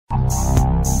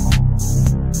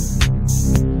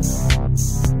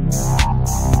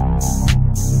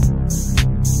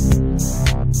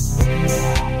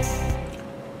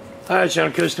Hi,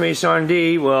 John Costa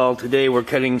R&D. Well, today we're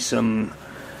cutting some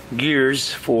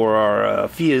gears for our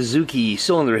Suzuki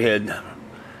cylinder head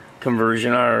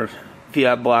conversion, our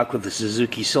Fiat block with the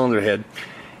Suzuki cylinder head.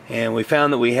 And we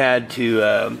found that we had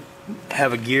to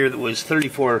have a gear that was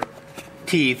 34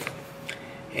 teeth.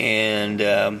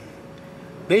 And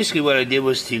basically what I did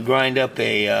was to grind up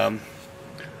a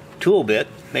tool bit,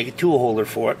 make a tool holder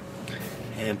for it,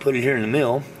 and put it here in the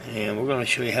mill. And we're going to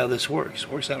show you how this works.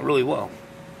 It works out really well.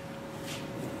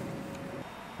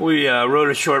 We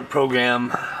wrote a short program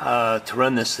to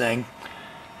run this thing,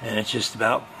 and it's just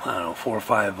about, I don't know, 4 or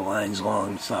 5 lines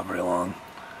long. It's not very long.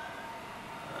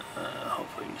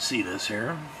 Hopefully you can see this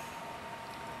here.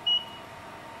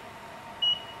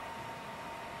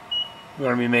 We're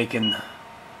going to be making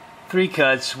 3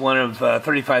 cuts, one of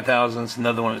 35 thousandths,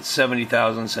 another one at 70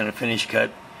 thousandths, and a finish cut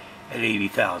at 80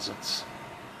 thousandths.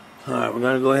 Alright, we're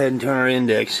going to go ahead and turn our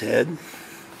index head.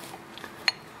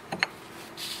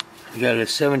 We got a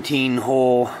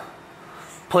 17-hole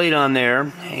plate on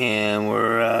there, and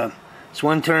we're it's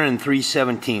 1 turn and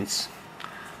 3/17.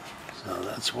 So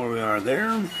that's where we are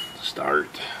there. Start.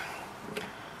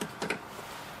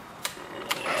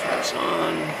 That's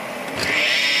on.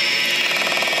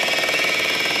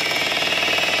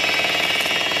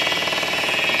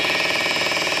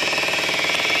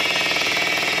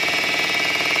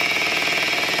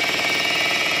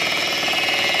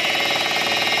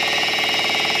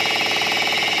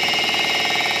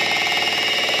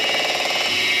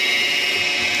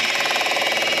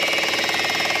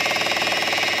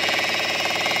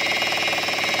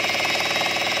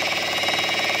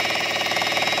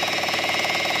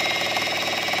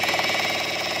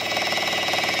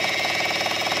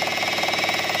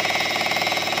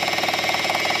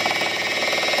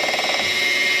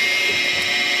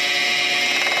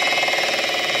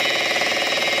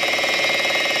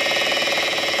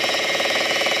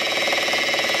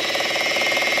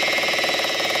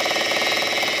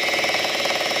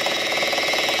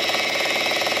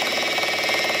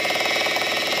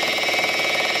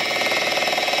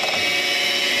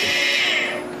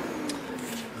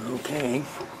 Okay,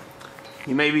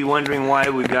 you may be wondering why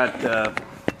we've got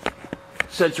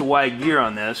such a wide gear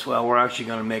on this. Well, we're actually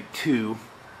going to make 2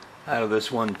 out of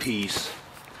this one piece,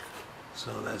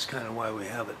 so that's kind of why we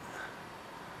have it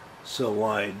so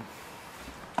wide.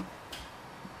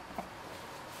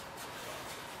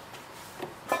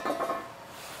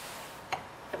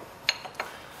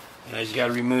 You guys got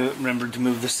to remember to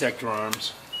move the sector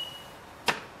arms.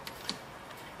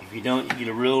 If you don't, you get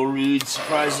a real rude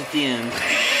surprise at the end.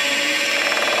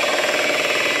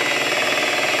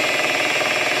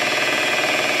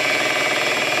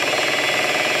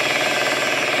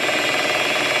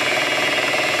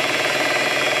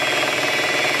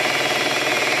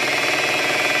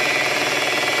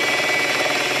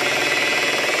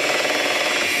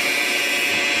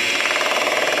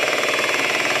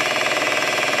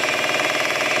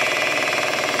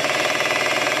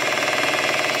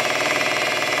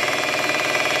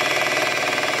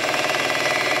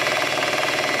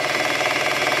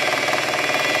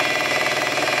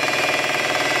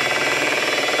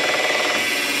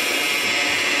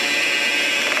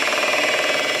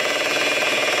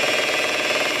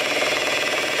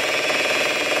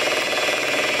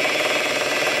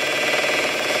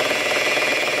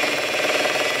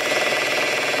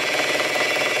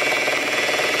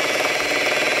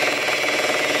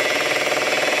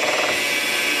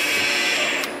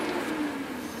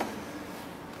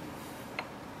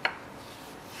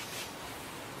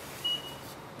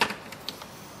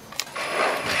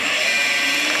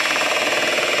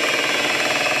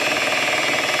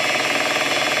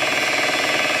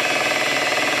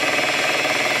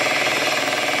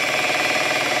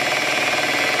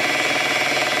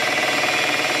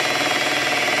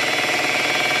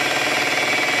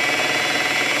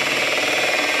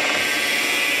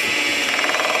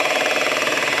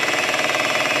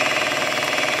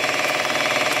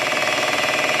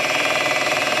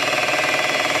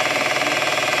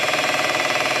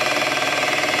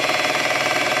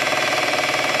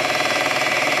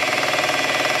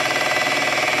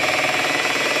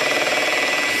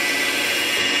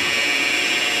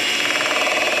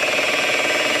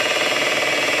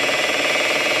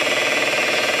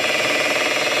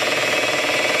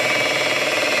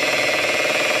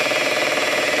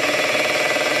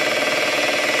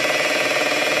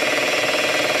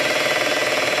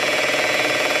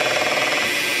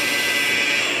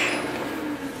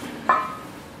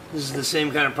 This is the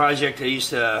same kind of project I used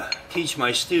to teach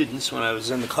my students when I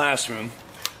was in the classroom.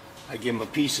 I give them a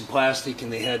piece of plastic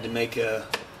and they had to make a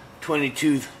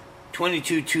 22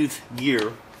 tooth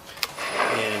gear,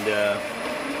 and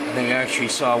I think I actually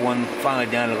saw one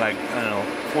finally down to like, I don't know,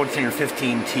 14 or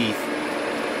 15 teeth,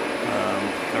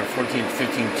 or 14 or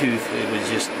 15 tooth. It was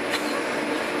just,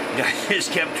 guy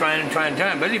just kept trying and trying and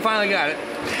trying, but he finally got it.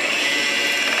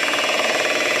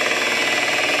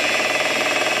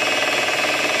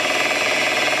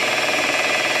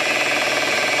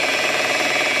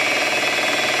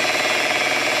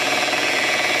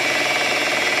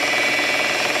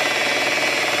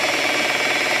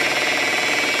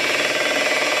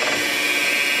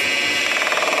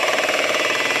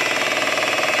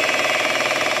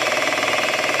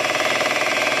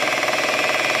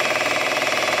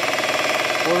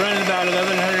 We're running about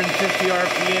 1150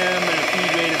 RPM and a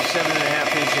feed rate of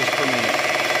 7.5 inches per minute.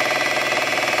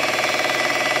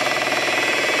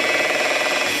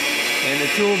 And the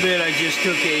tool bit, I just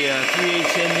took a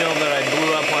 3/8 end mill that I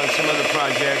blew up on some other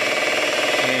project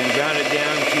and ground it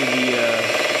down to the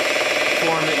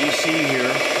form that you see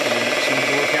here, and it seems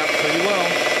to work out pretty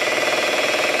well.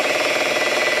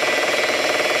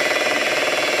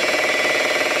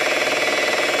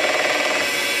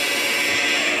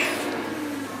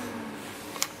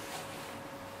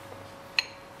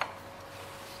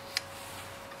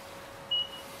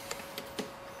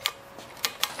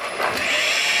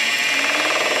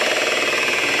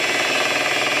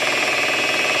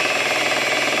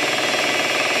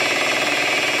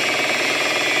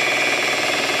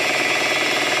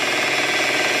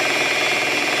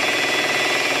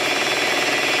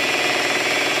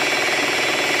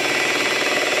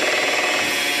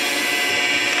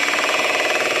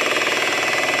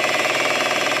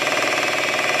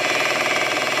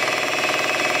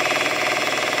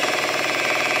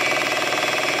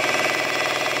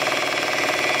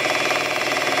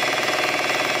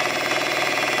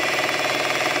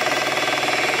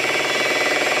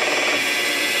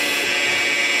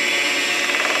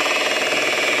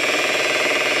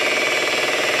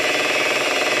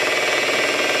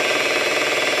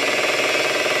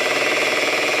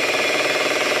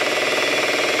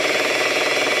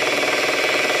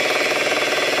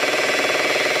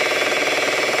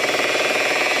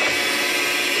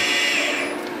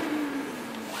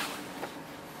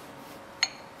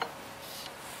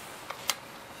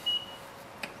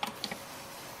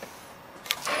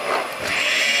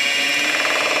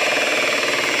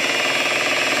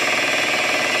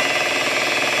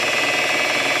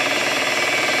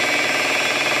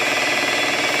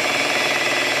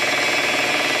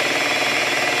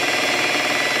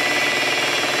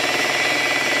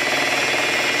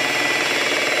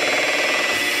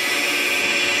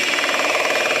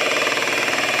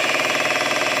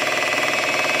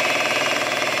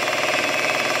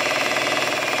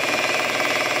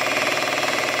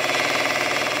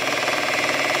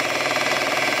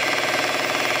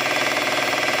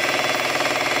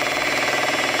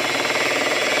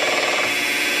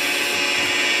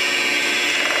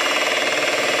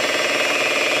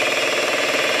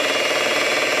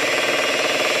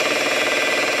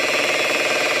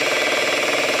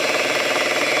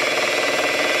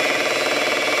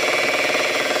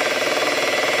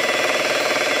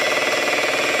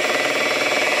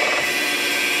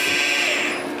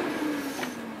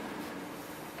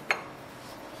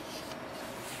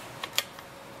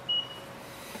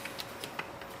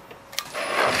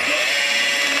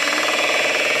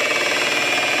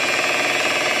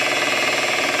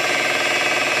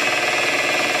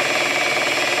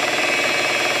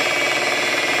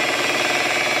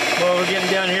 Well, we're getting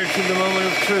down here to the moment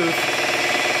of truth.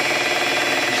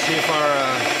 Let's see if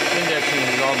our indexing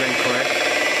has all been correct.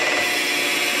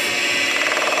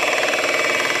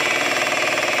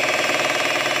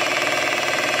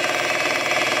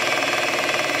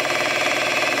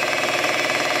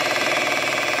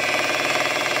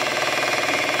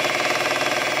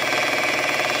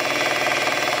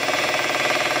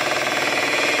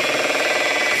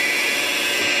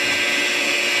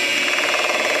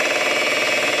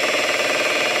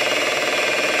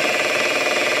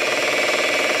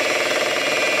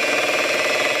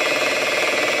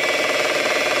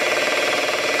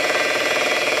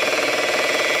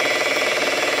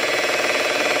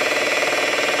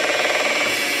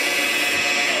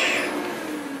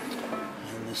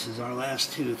 This is our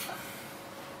last tooth.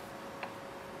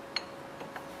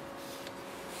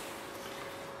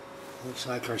 Looks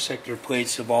like our sector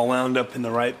plates have all wound up in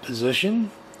the right position,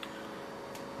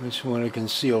 which one you can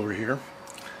see over here.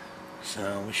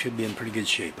 So we should be in pretty good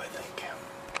shape, I think.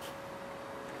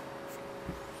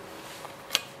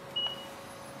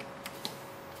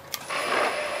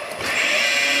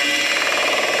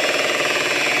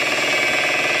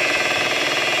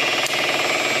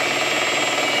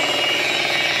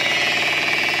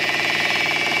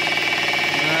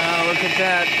 look at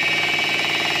that.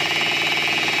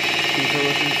 These are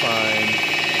looking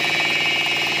fine.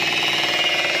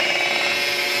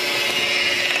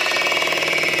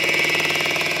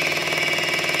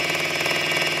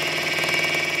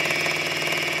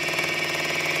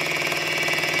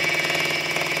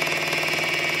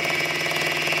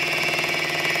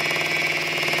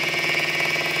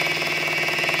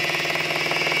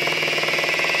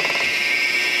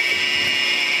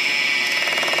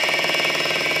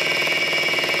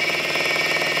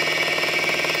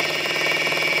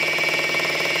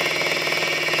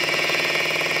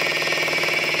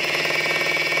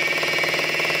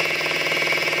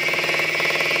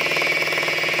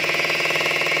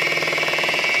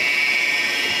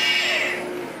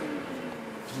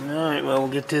 Alright, well,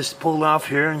 we'll get this pulled off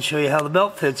here and show you how the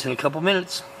belt fits in a couple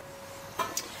minutes.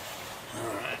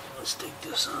 Alright, let's take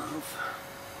this off.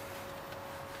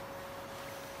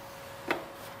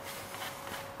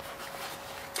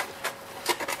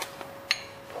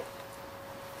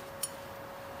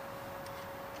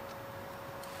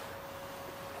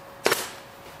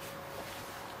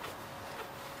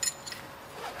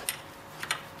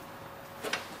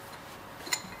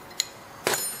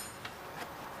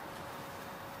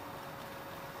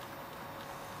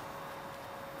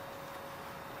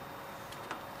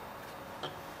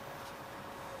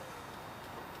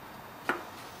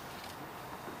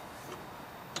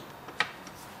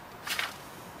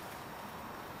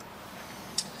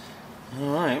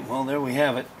 Alright, well, there we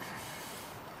have it.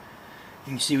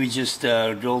 You can see we just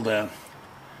drilled a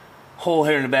hole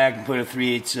here in the back and put a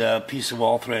 3/8 piece of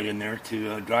wall thread in there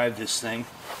to drive this thing.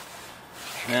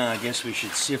 Now I guess we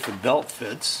should see if the belt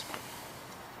fits.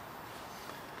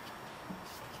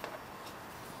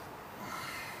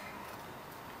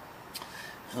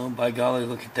 Oh, by golly,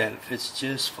 look at that. It fits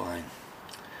just fine.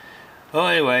 Well,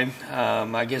 anyway,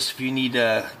 I guess if you need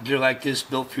gear like this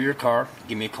built for your car,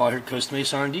 give me a call here at Costa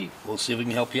Mesa R&D. We'll see if we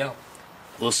can help you out.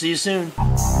 We'll see you soon.